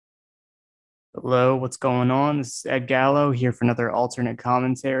Hello, what's going on? This is Ed Gallo here for another alternate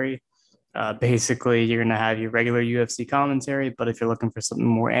commentary. Basically, you're going to have your regular UFC commentary, but if you're looking for something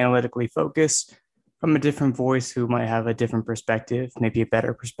more analytically focused from a different voice who might have a different perspective, maybe a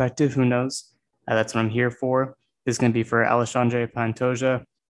better perspective, who knows? That's what I'm here for. This is going to be for Alexandre Pantoja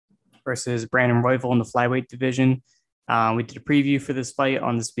versus Brandon Royval in the flyweight division. We did a preview for this fight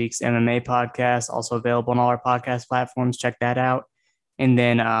on this week's MMA podcast, also available on all our podcast platforms. Check that out. And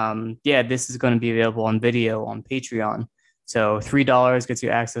then, yeah, this is going to be available on video on Patreon. So $3 gets you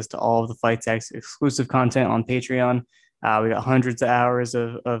access to all of the Fights X exclusive content on Patreon. We got hundreds of hours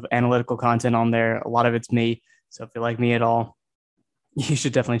of analytical content on there. A lot of it's me. So if you like me at all, you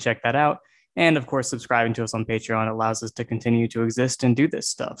should definitely check that out. And of course, subscribing to us on Patreon allows us to continue to exist and do this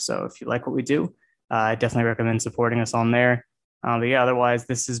stuff. So if you like what we do, I definitely recommend supporting us on there. But yeah, otherwise,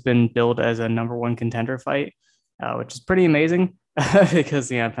 this has been billed as a number one contender fight, which is pretty amazing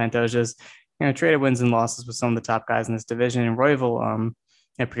because Pantoja's traded wins and losses with some of the top guys in this division, and Royval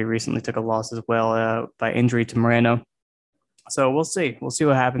pretty recently took a loss as well by injury to Moreno. So we'll see. We'll see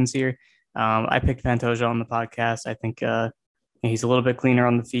what happens here. I picked Pantoja on the podcast. I think he's a little bit cleaner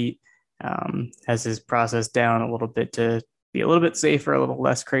on the feet, has his process down a little bit to be a little bit safer, a little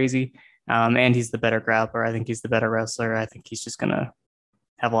less crazy. And he's the better grappler. I think he's the better wrestler. I think he's just going to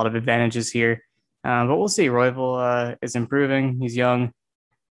have a lot of advantages here. But we'll see. Royval is improving. He's young. I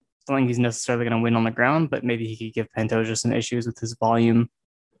don't think he's necessarily going to win on the ground, but maybe he could give Pantoja some issues with his volume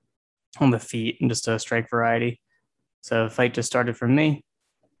on the feet and just a strike variety. So the fight just started for me.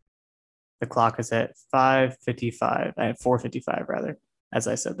 The clock is at 5:55, at 4:55 rather, as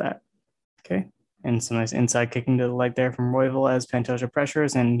I said that. Okay. And some nice inside kicking to the leg there from Royval as Pantoja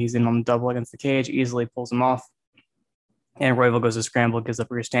pressures, and he's in on the double against the cage, easily pulls him off. And Royval goes to scramble, gives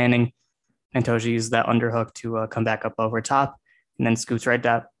up rear standing. Pantoja uses that underhook to come back up over top, and then scoots right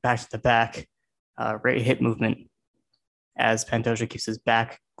back to the back, right hip movement as Pantoja keeps his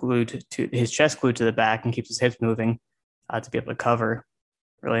back glued to his chest glued to the back and keeps his hips moving to be able to cover.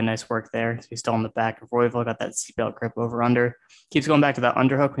 Really nice work there. So he's still on the back of Royval, got that seatbelt grip over under. Keeps going back to that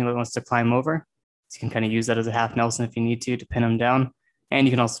underhook when he wants to climb over. So you can kind of use that as a half Nelson if you need to pin him down. And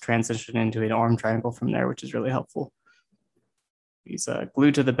you can also transition into an arm triangle from there, which is really helpful. He's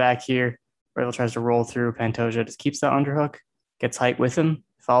glued to the back here. Royval tries to roll through. Pantoja just keeps that underhook, gets height with him,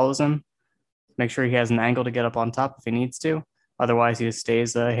 follows him. Make sure he has an angle to get up on top if he needs to. Otherwise, he just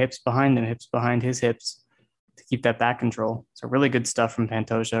stays hips behind him, hips behind his hips to keep that back control. So really good stuff from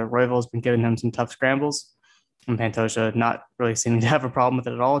Pantoja. Royval's been giving him some tough scrambles, and Pantoja not really seeming to have a problem with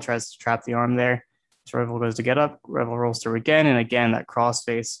it at all. Tries to trap the arm there. So Royval goes to get up. Royval rolls through again, and again that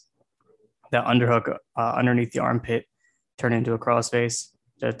crossface, that underhook underneath the armpit, turn into a crossface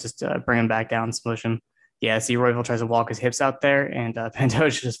to just bring him back down, smush him. Yeah, see Royval tries to walk his hips out there, and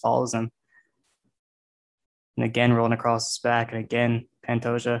Pantoja just follows him. And again, rolling across his back, and again,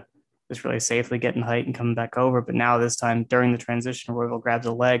 Pantoja just really safely getting height and coming back over. But now this time during the transition, Royval grabs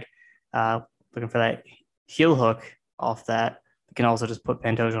a leg, looking for that heel hook off that. He can also just put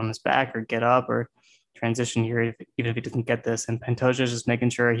Pantoja on his back or get up or transition here, even if he doesn't get this. And Pantoja is just making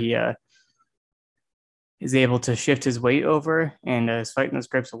sure he is able to shift his weight over and is fighting those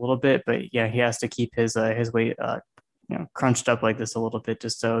grips a little bit. But yeah, he has to keep his weight crunched up like this a little bit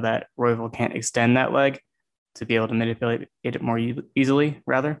just so that Royval can't extend that leg to be able to manipulate it more easily,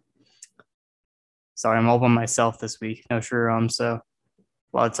 rather. Sorry, I'm all by myself this week. No sure so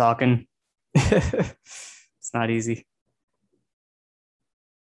a lot of talking. It's not easy.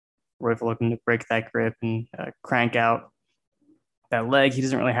 Royval looking to break that grip and crank out that leg. He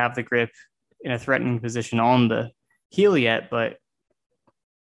doesn't really have the grip in a threatening position on the heel yet, but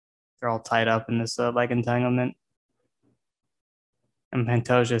they're all tied up in this leg entanglement. And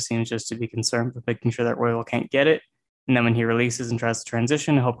Pantoja seems just to be concerned with making sure that Royval can't get it. And then when he releases and tries to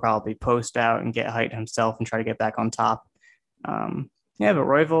transition, he'll probably post out and get height himself and try to get back on top. Yeah, but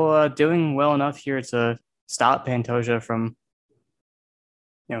Royval doing well enough here to stop Pantoja from,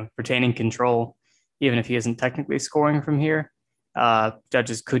 retaining control, even if he isn't technically scoring from here.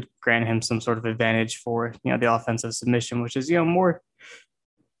 Judges could grant him some sort of advantage for, the offensive submission, which is, more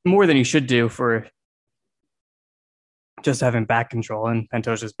than he should do for just having back control, and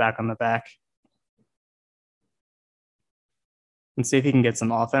Pantoja's back on the back. And see if he can get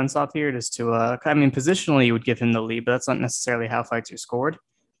some offense off here just to, positionally you would give him the lead, but that's not necessarily how fights are scored.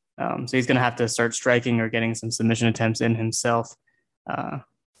 So he's going to have to start striking or getting some submission attempts in himself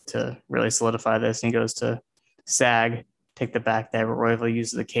to really solidify this. And he goes to sag, take the back there, but Royval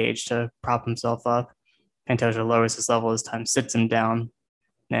uses the cage to prop himself up. Pantoja lowers his level this time, sits him down,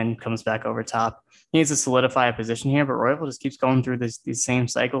 then comes back over top. He needs to solidify a position here, but Royval just keeps going through these same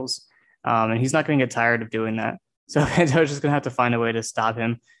cycles And he's not going to get tired of doing that. So Pantoja's going to have to find a way to stop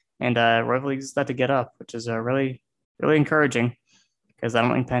him. And Royval uses that to get up, which is really, really encouraging because I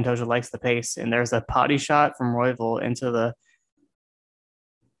don't think Pantoja likes the pace. And there's a potty shot from Royval into the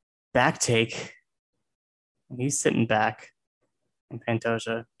back take. He's sitting back, and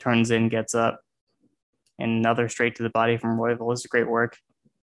Pantoja turns in, gets up, and another straight to the body from Royval. This is great work.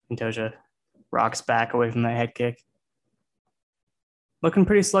 Pantoja rocks back away from that head kick. Looking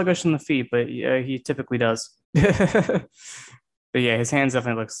pretty sluggish in the feet, but yeah, he typically does. But yeah, his hands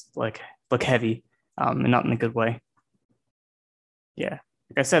definitely look heavy, and not in a good way. Yeah,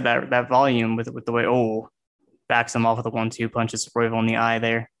 like I said, that volume with the way backs him off with a 1-2 punches Royval in the eye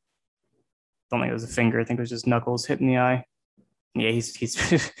there. Don't think it was a finger. I think it was just knuckles hitting the eye. Yeah, he's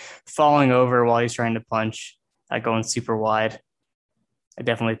falling over while he's trying to punch, going super wide. I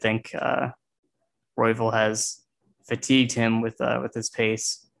definitely think Royval has fatigued him with his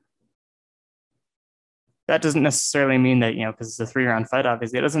pace. That doesn't necessarily mean that, because it's a 3-round fight,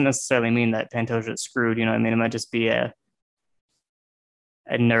 obviously, it doesn't necessarily mean that Pantoja is screwed. You know what I mean? It might just be a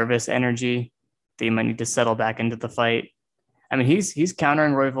nervous energy that you might need to settle back into the fight. I mean, he's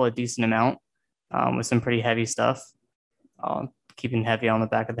countering Royval a decent amount with some pretty heavy stuff. Keeping heavy on the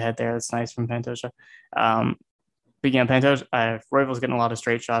back of the head there. That's nice from Pantoja. But yeah, Royval's getting a lot of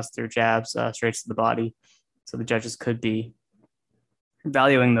straight shots through jabs, straights to the body. So the judges could be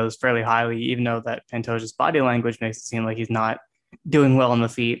valuing those fairly highly, even though that Pantoja's body language makes it seem like he's not doing well on the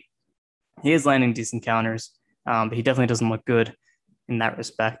feet. He is landing decent counters, but he definitely doesn't look good in that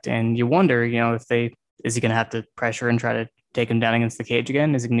respect. And you wonder, is he going to have to pressure and try to take him down against the cage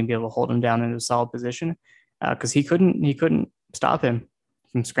again? Is he going to be able to hold him down in a solid position? Because he couldn't stop him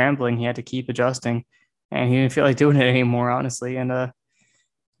from scrambling. He had to keep adjusting, and he didn't feel like doing it anymore, honestly. And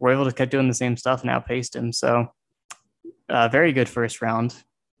Royval just kept doing the same stuff and outpaced him. So very good first round.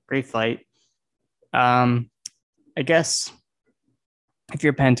 Great fight. I guess if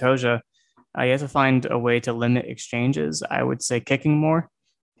you're Pantoja, you have to find a way to limit exchanges. I would say kicking more.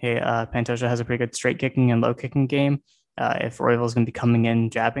 Hey, Pantoja has a pretty good straight kicking and low kicking game. If Royval is going to be coming in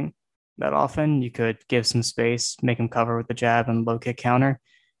jabbing that often, you could give some space, make him cover with the jab and low kick counter.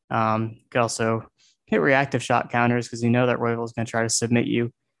 You could also hit reactive shot counters because you know that Royval is going to try to submit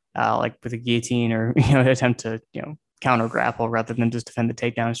you, like with a guillotine or attempt to counter grapple rather than just defend the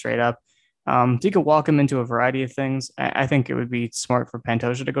takedown straight up. So you could walk him into a variety of things. I think it would be smart for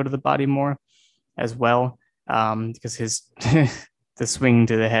Pantoja to go to the body more as well, because his the swing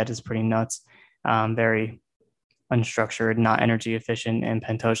to the head is pretty nuts, very unstructured, not energy efficient, and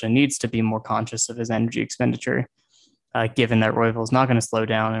Pantoja needs to be more conscious of his energy expenditure, given that Royval is not going to slow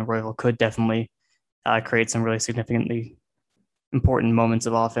down, and Royval could definitely create some really significantly important moments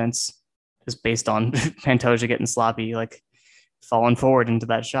of offense just based on Pantoja getting sloppy, like falling forward into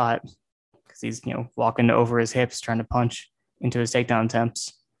that shot because he's walking over his hips trying to punch into his takedown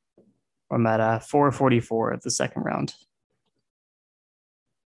attempts. I'm at 4:44 of the second round.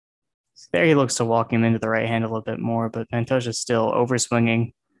 So there he looks to walk him into the right hand a little bit more, but Pantoja's still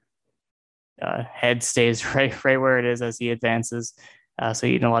overswinging. Head stays right where it is as he advances. So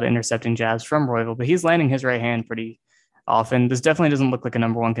eating a lot of intercepting jabs from Royval, but he's landing his right hand pretty often. This definitely doesn't look like a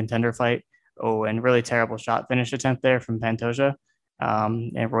number one contender fight. Oh, and really terrible shot finish attempt there from Pantoja.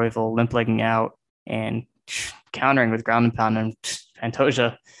 And Royval limp legging out and countering with ground and pound. And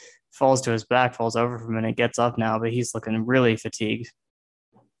Pantoja falls to his back, falls over from him, and gets up now, but he's looking really fatigued.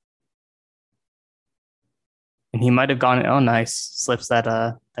 And he might have gone, oh, nice, slips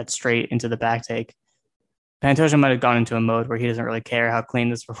that straight into the back take. Pantoja might have gone into a mode where he doesn't really care how clean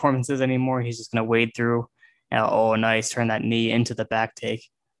this performance is anymore. He's just going to wade through. Oh, nice, turn that knee into the back take.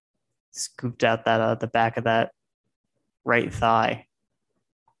 Scooped out that the back of that right thigh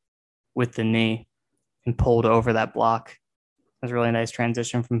with the knee and pulled over that block. It was a really nice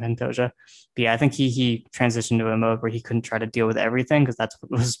transition from Pantoja. But yeah, I think he transitioned to a mode where he couldn't try to deal with everything because that's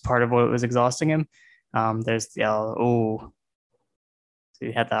what was part of what was exhausting him. There's the so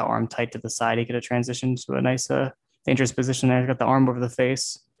he had that arm tight to the side. He could have transitioned to a nice dangerous position there. He got the arm over the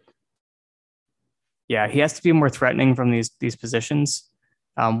face. Yeah, he has to be more threatening from these positions.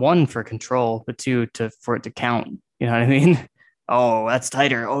 One, for control, but two, for it to count. You know what I mean? Oh, that's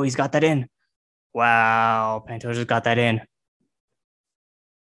tighter. Oh, he's got that in. Wow, Pantoja's got that in.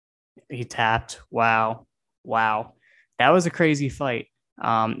 He tapped. Wow. That was a crazy fight.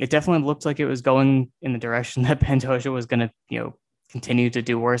 It definitely looked like it was going in the direction that Pantoja was going to, continue to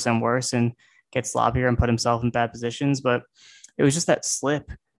do worse and worse and get sloppier and put himself in bad positions. But it was just that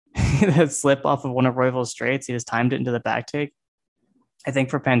slip, that slip off of one of Royval's straights. He just timed it into the back take. I think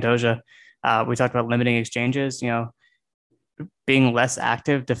for Pantoja, we talked about limiting exchanges. being less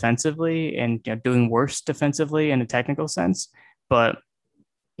active defensively and doing worse defensively in a technical sense, but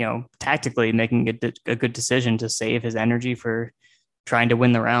tactically making a good decision to save his energy for trying to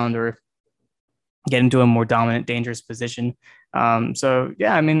win the round or get into a more dominant, dangerous position. So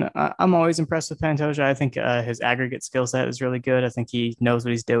yeah, I mean, I'm always impressed with Pantoja. I think his aggregate skill set is really good. I think he knows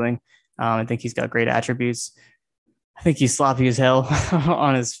what he's doing. I think he's got great attributes. I think he's sloppy as hell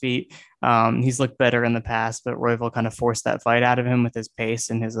on his feet. He's looked better in the past, but Royval kind of forced that fight out of him with his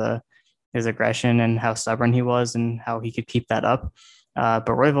pace and his aggression and how stubborn he was and how he could keep that up. But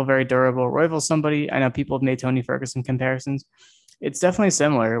Royval very durable. Royval's somebody I know people have made Tony Ferguson comparisons. It's definitely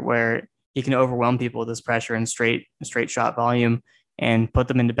similar where he can overwhelm people with this pressure and straight shot volume and put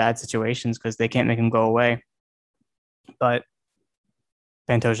them into bad situations because they can't make him go away. But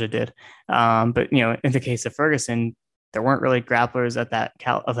Pantoja did. But in the case of Ferguson, there weren't really grapplers at that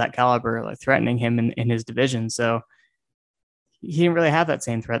caliber like threatening him in his division. So he didn't really have that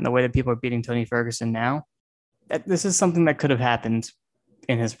same threat in the way that people are beating Tony Ferguson now. This is something that could have happened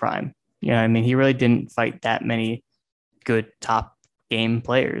in his prime. I mean, he really didn't fight that many good top game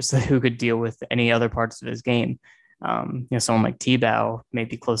players who could deal with any other parts of his game. Someone like T-Bow,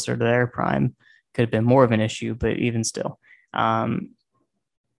 maybe closer to their prime, could have been more of an issue, but even still.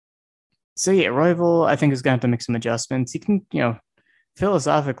 So yeah, Royval, I think is going to have to make some adjustments. He can,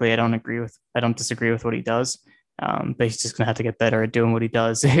 philosophically, I don't disagree with what he does. But he's just going to have to get better at doing what he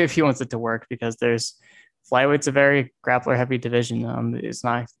does if he wants it to work because flyweight's a very grappler heavy division.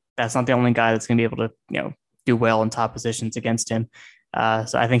 That's not the only guy that's going to be able to, do well in top positions against him.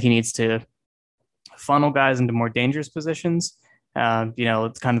 So I think he needs to funnel guys into more dangerous positions.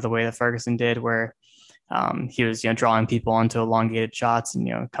 It's kind of the way that Ferguson did where he was, drawing people onto elongated shots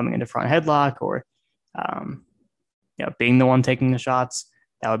and, coming into front headlock or, being the one taking the shots.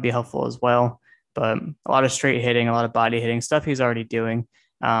 That would be helpful as well. But a lot of straight hitting, a lot of body hitting stuff he's already doing.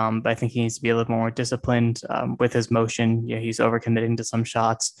 But I think he needs to be a little more disciplined with his motion. He's overcommitting to some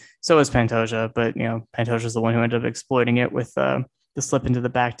shots. So is Pantoja, but Pantoja is the one who ended up exploiting it with the slip into the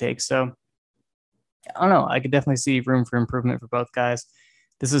back take. So I don't know. I could definitely see room for improvement for both guys.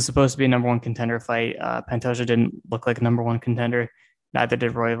 This is supposed to be a number one contender fight. Pantoja didn't look like a number one contender. Neither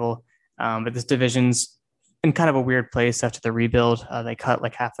did Royval. But this division's in kind of a weird place after the rebuild. They cut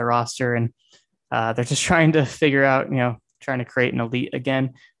like half the roster and they're just trying to figure out, trying to create an elite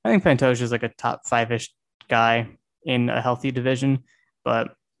again. I think Pantoja is like a top five-ish guy in a healthy division,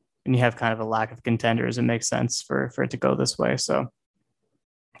 but when you have kind of a lack of contenders, it makes sense for it to go this way. So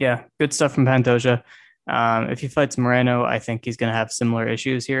yeah, good stuff from Pantoja. If he fights Moreno, I think he's going to have similar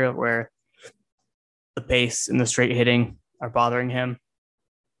issues here where the pace and the straight hitting are bothering him.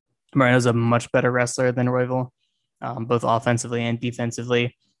 Moreno's a much better wrestler than Royval, both offensively and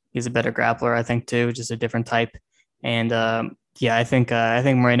defensively. He's a better grappler, I think, too, just a different type. And I think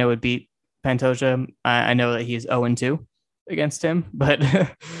Moreno would beat Pantoja. I know that he's 0-2 against him, but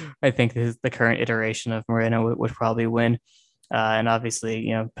I think the current iteration of Moreno would probably win. And obviously,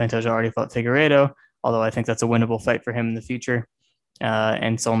 Pantoja already fought Figueiredo, although I think that's a winnable fight for him in the future.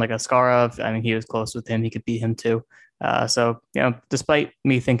 And someone like Askarov, I mean, he was close with him. He could beat him too. So, despite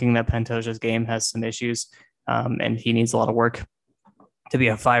me thinking that Pantoja's game has some issues and he needs a lot of work to be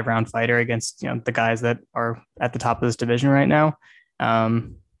a 5-round fighter against, the guys that are at the top of this division right now. I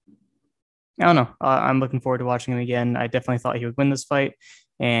don't know. I'm looking forward to watching him again. I definitely thought he would win this fight,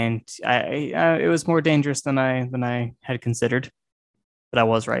 and it was more dangerous than I had considered. But I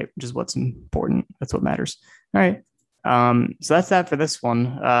was right, which is what's important. That's what matters. All right. So that's that for this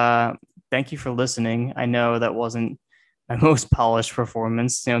one. Thank you for listening. I know that wasn't my most polished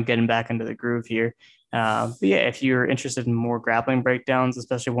performance, getting back into the groove here. But yeah, if you're interested in more grappling breakdowns,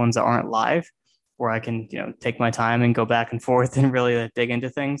 especially ones that aren't live, where I can, take my time and go back and forth and really dig into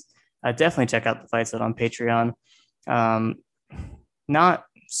things, definitely check out the Fight Set on Patreon. Not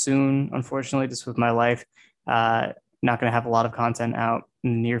soon, unfortunately, just with my life. Not going to have a lot of content out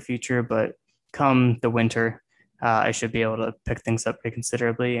in the near future, but come the winter, I should be able to pick things up pretty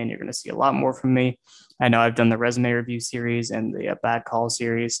considerably, and you're going to see a lot more from me. I know I've done the resume review series and the bad call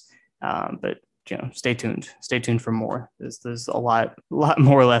series, but stay tuned. Stay tuned for more. There's a lot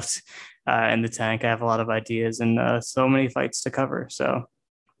more left in the tank. I have a lot of ideas and so many fights to cover. So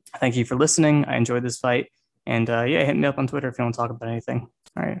thank you for listening. I enjoyed this fight, and hit me up on Twitter if you want to talk about anything.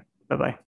 All right, bye bye.